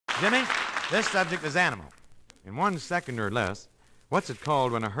Jimmy, this subject is animal. In 1 second or less, what's it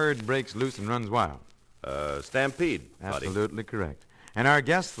called when a herd breaks loose and runs wild? Stampede, buddy. Absolutely correct. And our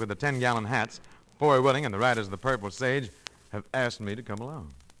guests with the 10-gallon hats, Foy Willing and the Riders of the Purple Sage, have asked me to come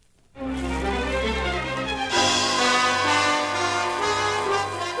along.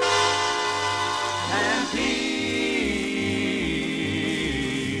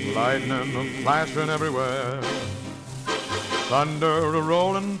 Stampede. Lightning flashing everywhere. Thunder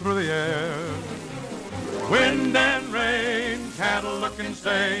a-rolling through the air. Wind and rain, cattle look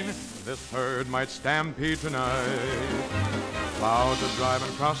insane. This herd might stampede tonight. Clouds are driving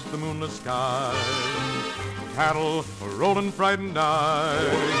across the moonless sky. Cattle are rolling frightened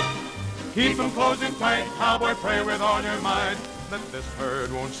eyes. Keep them closing tight, cowboy, pray with all your might that this herd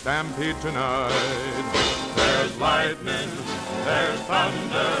won't stampede tonight. There's lightning, there's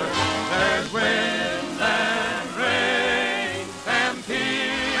thunder, there's wind and rain. Stampede.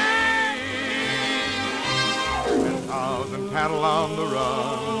 10,000 cattle on the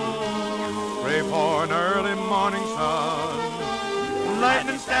run. Pray for an early morning sun.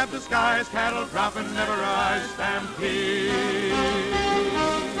 Lightning stab the skies, cattle drop and never rise. Stampede.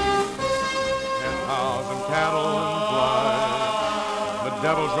 10,000 cattle in flight. The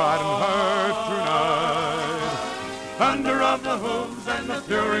devil's riding herd tonight. Thunder of the hooves and the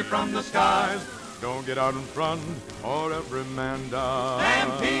fury from the skies. Don't get out in front or every man dies.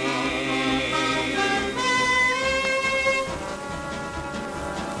 Stampede.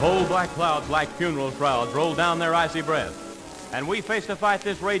 Cold black clouds like funeral shrouds roll down their icy breath, and we face to fight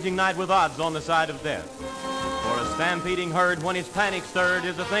this raging night with odds on the side of death. For a stampeding herd, when its panic stirred,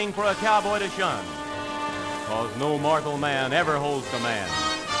 is a thing for a cowboy to shun, 'cause no mortal man ever holds command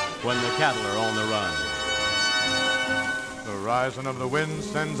when the cattle are on the run. The rising of the wind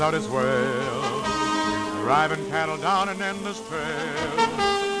sends out its wail, driving cattle down an endless trail.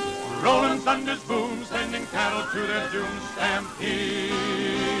 Rolling thunder's boom, sending cattle to their doom. Stampede.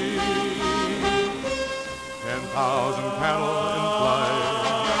 10,000 cattle in flight.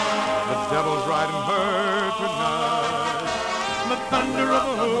 The devil's riding herd tonight. The thunder of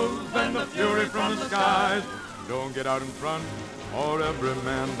the hooves and the fury from the skies. Don't get out in front or every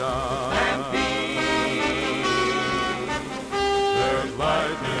man dies. Stampede. There's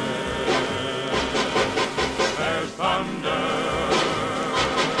lightning.